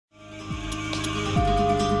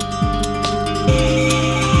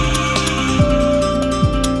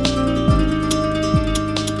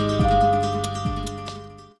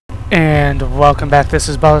welcome back. This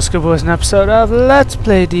is Scuba with an episode of Let's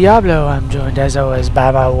Play Diablo. I'm joined as always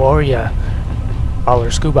by my warrior,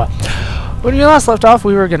 Scuba. When we last left off,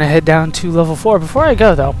 we were going to head down to level 4. Before I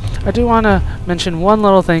go, though, I do want to mention one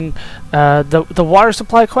little thing. The water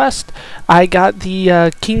supply quest, I got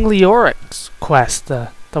the King Leoric's quest,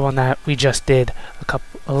 the one that we just did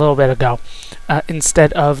a little bit ago,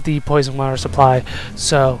 instead of the poison water supply.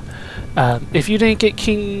 So if you didn't get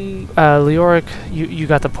King Leoric, you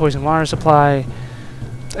got the poison water supply,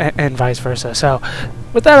 and vice versa. So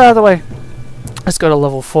with that out of the way, let's go to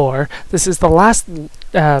level 4. This is the last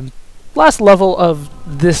level of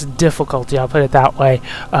this difficulty, I'll put it that way.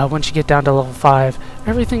 Once you get down to level 5,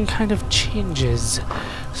 everything kind of changes.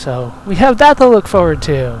 So we have that to look forward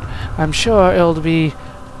to. I'm sure it'll be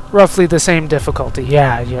roughly the same difficulty.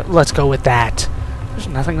 Yeah, let's go with that. There's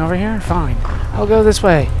nothing over here? Fine. I'll go this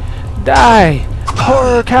way. Die!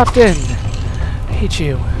 Horror Captain! I hate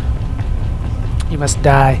you. You must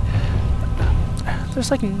die. There's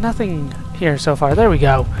like nothing here so far. There we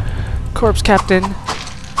go. Corpse Captain.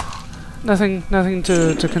 Nothing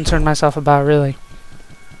to concern myself about, really.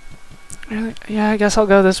 Yeah, I guess I'll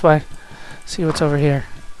go this way. See what's over here.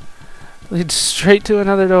 Leads straight to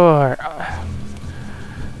another door.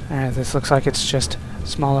 Alright, this looks like it's just a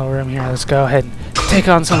small little room here. Let's go ahead and take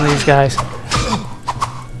on some of these guys.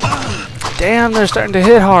 Damn, they're starting to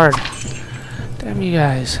hit hard. Damn you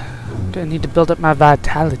guys. I'm gonna need to build up my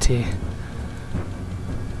vitality,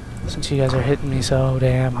 since you guys are hitting me so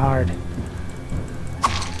damn hard.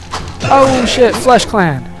 Oh shit, Flesh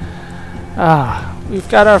Clan. We've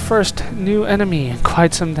got our first new enemy in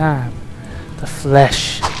quite some time. The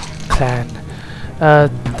Flesh Clan.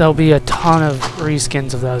 There'll be a ton of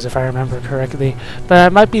reskins of those if I remember correctly. But I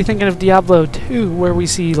might be thinking of Diablo 2, where we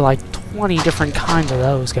see like 20 different kinds of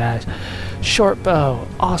those guys. Short bow,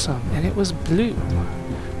 awesome, and it was blue,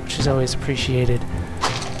 which is always appreciated.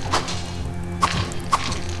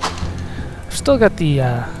 I've still got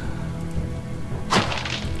the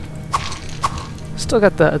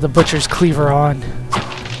butcher's cleaver on,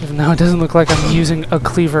 even though it doesn't look like I'm using a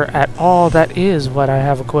cleaver at all. That is what I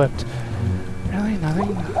have equipped. Really,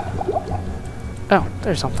 nothing? Oh,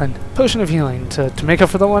 there's something. Potion of healing to make up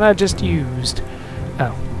for the one I just used.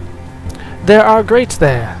 Oh, there are grates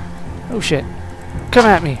there. Oh shit. Come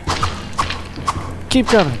at me. Keep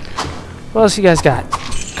coming. What else you guys got?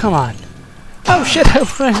 Come on. Oh shit, I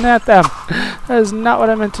ran at them. That is not what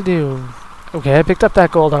I meant to do. Okay, I picked up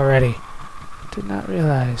that gold already. Did not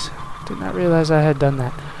realize I had done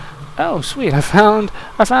that. Oh sweet, I found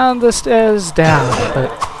the stairs down.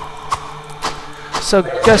 But so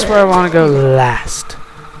guess where I want to go last?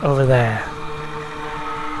 Over there.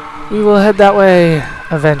 We will head that way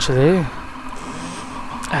eventually.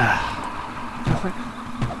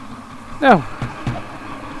 No!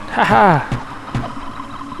 Haha!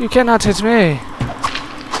 You cannot hit me!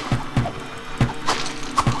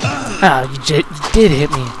 You did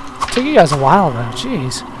hit me. Took you guys a while though,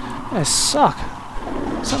 jeez. You guys suck.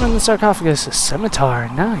 Something in the sarcophagus, a scimitar,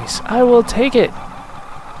 nice. I will take it.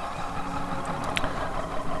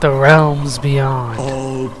 The realms beyond.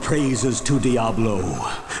 All praises to Diablo,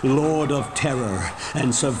 Lord of Terror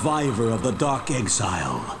and survivor of the Dark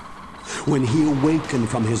Exile. When he awakened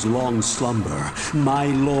from his long slumber, my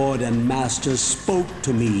Lord and Master spoke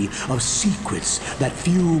to me of secrets that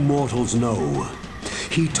few mortals know.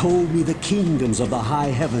 He told me the kingdoms of the high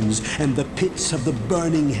heavens and the pits of the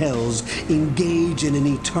burning hells engage in an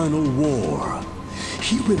eternal war.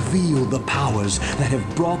 He revealed the powers that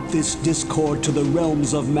have brought this discord to the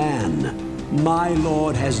realms of man. My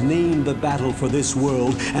Lord has named the battle for this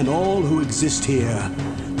world and all who exist here,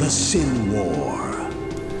 the Sin War.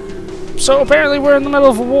 So apparently we're in the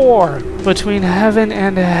middle of a war between heaven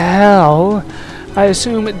and hell. I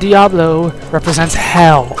assume Diablo represents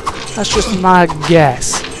hell. That's just my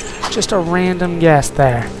guess. Just a random guess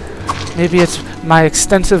there. Maybe it's my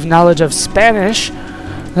extensive knowledge of Spanish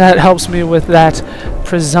that helps me with that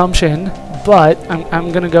presumption, but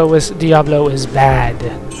I'm gonna go with Diablo is bad.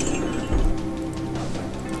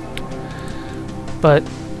 But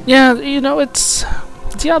yeah, you know,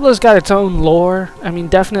 Diablo's got its own lore. I mean,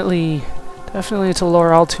 definitely it's a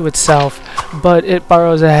lore all to itself, but it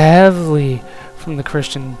borrows heavily from the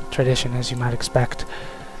Christian tradition, as you might expect.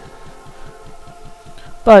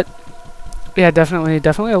 But yeah, definitely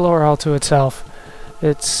a lore all to itself.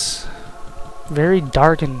 It's very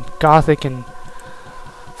dark and gothic and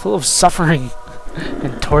full of suffering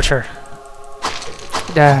and torture.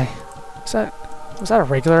 Die. Was that a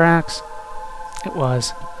regular axe? It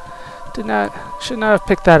was. Should not have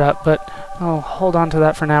picked that up, but I'll hold on to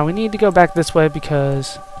that for now. We need to go back this way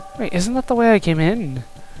because... Wait, isn't that the way I came in?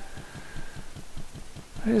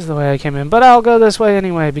 That is the way I came in, but I'll go this way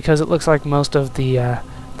anyway because it looks like most of the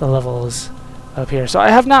level is up here. So I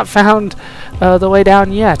have not found the way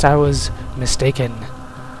down yet. I was mistaken.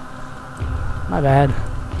 My bad.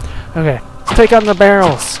 Okay, take on the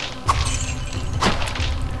barrels.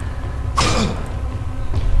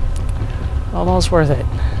 Almost worth it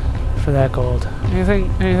for that gold.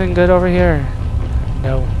 Anything good over here?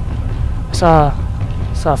 No. I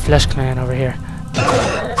saw a flesh man over here.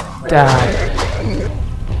 Die.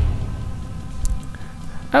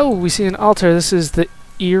 Oh, we see an altar. This is the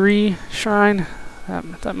Eerie Shrine.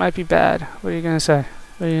 That might be bad. What are you gonna say?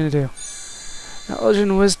 What are you gonna do? Knowledge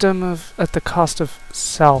and wisdom at the cost of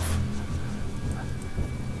self.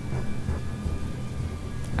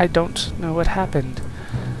 I don't know what happened.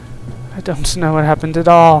 I don't know what happened at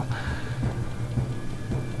all.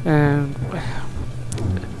 And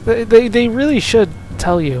they really should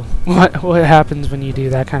tell you what happens when you do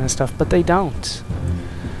that kind of stuff, but they don't.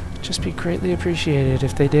 Just be greatly appreciated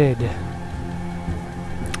if they did.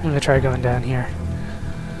 I'm gonna try going down here.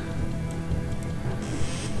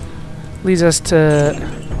 Leads us to...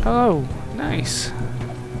 Oh, nice.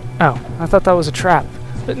 Oh, I thought that was a trap.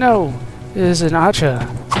 But no, it is an Acha.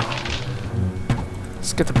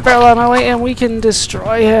 Let's get the barrel out of my way and we can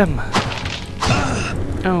destroy him.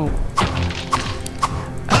 Oh.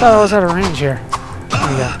 I thought I was out of range here. There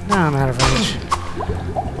we go. Now I'm out of range.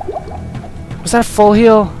 Was that a full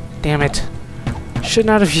heal? Damn it. Should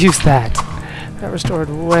not have used that. That restored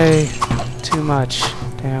way too much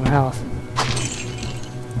damn health.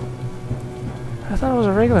 I thought it was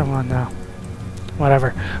a regular one though.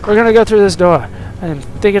 Whatever. We're gonna go through this door. I am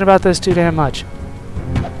thinking about this too damn much.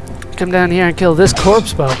 Come down here and kill this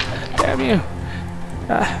corpse bow. Damn you.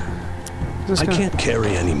 I can't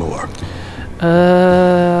carry anymore.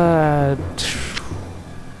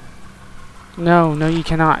 No, you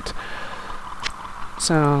cannot.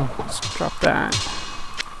 So, let's drop that.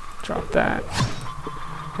 Drop that.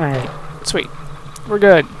 Alright, sweet. We're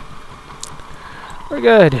good. We're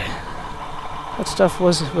good. That stuff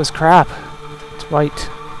was crap. It's white.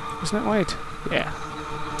 Isn't it white? Yeah.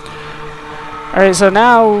 Alright, so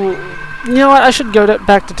now... You know what? I should go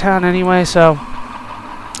back to town anyway, so...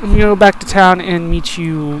 I'm gonna go back to town and meet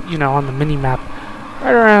you, you know, on the mini-map.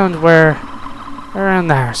 Right around where... Right around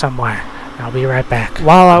there, somewhere. I'll be right back.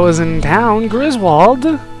 While I was in town, Griswold...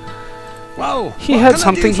 Whoa! He had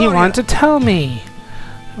something he wanted to tell me.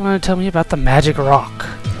 He wanted to tell me about the magic rock.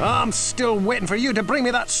 I'm still waiting for you to bring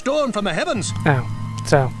me that stone from the heavens. Oh,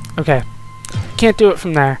 so, okay. Can't do it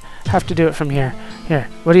from there. Have to do it from here. Here,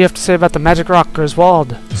 what do you have to say about the magic rock,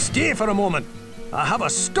 Griswold? Stay for a moment. I have a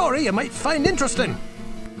story you might find interesting.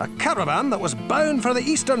 A caravan that was bound for the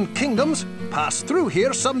Eastern Kingdoms passed through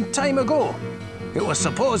here some time ago. It was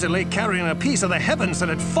supposedly carrying a piece of the heavens that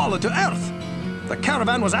had fallen to earth. The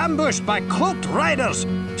caravan was ambushed by cloaked riders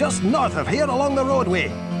just north of here along the roadway.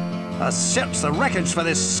 I searched the wreckage for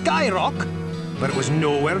this sky rock, but it was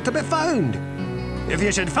nowhere to be found. If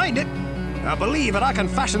you should find it, I believe that I can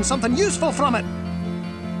fashion something useful from it.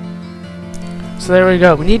 So there we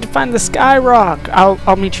go. We need to find the sky rock.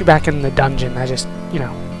 I'll meet you back in the dungeon. I just, you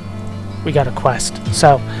know, we got a quest.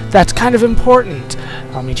 So that's kind of important.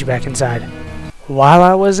 I'll meet you back inside. While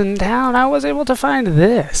I was in town, I was able to find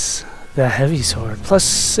this. The heavy sword, plus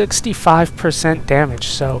 65% damage.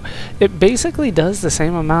 So it basically does the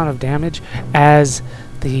same amount of damage as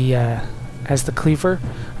the cleaver.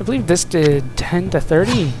 I believe this did 10 to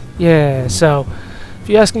 30. Yeah, so if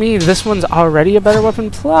you ask me, this one's already a better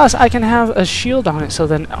weapon. Plus, I can have a shield on it, so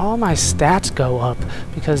then all my stats go up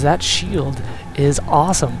because that shield is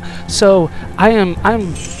awesome. So I'm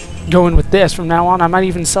going with this from now on. I might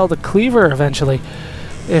even sell the cleaver eventually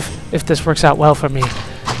if this works out well for me.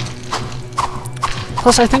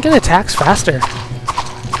 Plus, I think it attacks faster.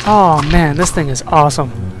 Oh man, this thing is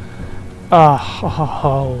awesome.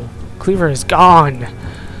 Oh, cleaver is gone.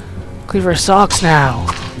 Cleaver sucks now.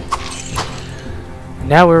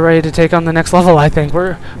 Now we're ready to take on the next level, I think.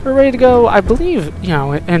 We're ready to go, I believe, you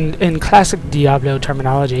know, in classic Diablo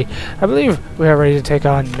terminology, I believe we are ready to take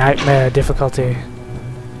on Nightmare difficulty.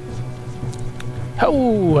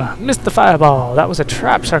 Oh, missed the fireball. That was a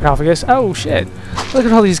trap sarcophagus. Oh, shit. Look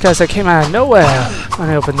at all these guys that came out of nowhere when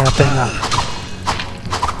I opened that thing up.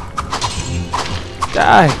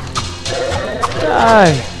 Die.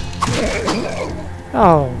 Die.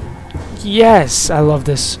 Oh, yes. I love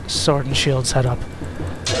this sword and shield setup.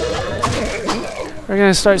 We're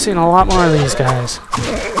going to start seeing a lot more of these guys.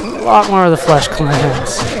 A lot more of the flesh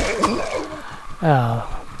clans.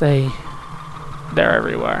 Oh, they're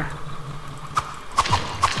everywhere.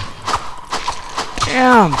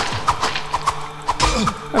 Damn!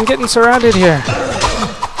 I'm getting surrounded here.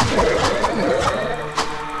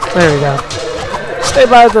 There we go. Stay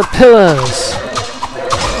by the pillars.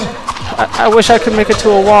 I wish I could make it to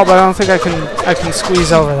a wall, but I don't think I can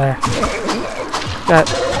squeeze over there.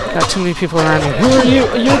 Got too many people around me. Who are you?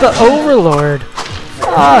 You're the Overlord.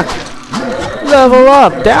 Fuck. Level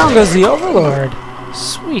up. Down goes the Overlord.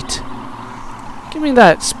 Sweet. Give me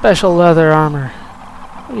that special leather armor.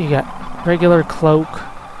 What do you got? Regular cloak.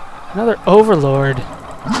 Another Overlord.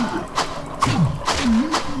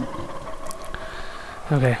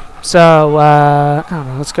 Okay. So, I don't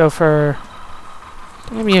know. Let's go for...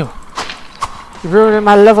 Damn you. You're ruining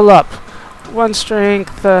my level up. 1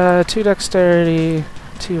 strength, 2 dexterity,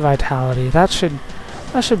 2 vitality. That should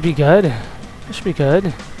be good. That should be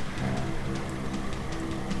good.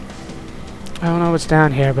 I don't know what's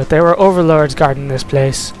down here, but there were overlords guarding this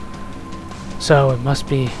place, so it must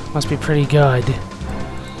be pretty good.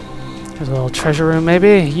 There's a little treasure room,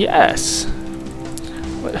 maybe. Yes.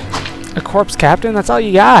 What? A corpse captain? That's all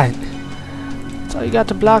you got. That's all you got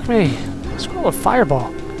to block me. Scroll of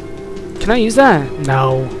fireball. Can I use that?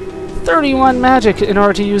 No. 31 magic in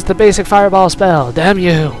order to use the basic fireball spell. Damn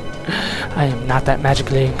you. I am not that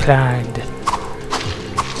magically inclined.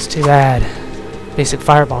 It's too bad. Basic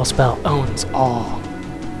fireball spell owns all.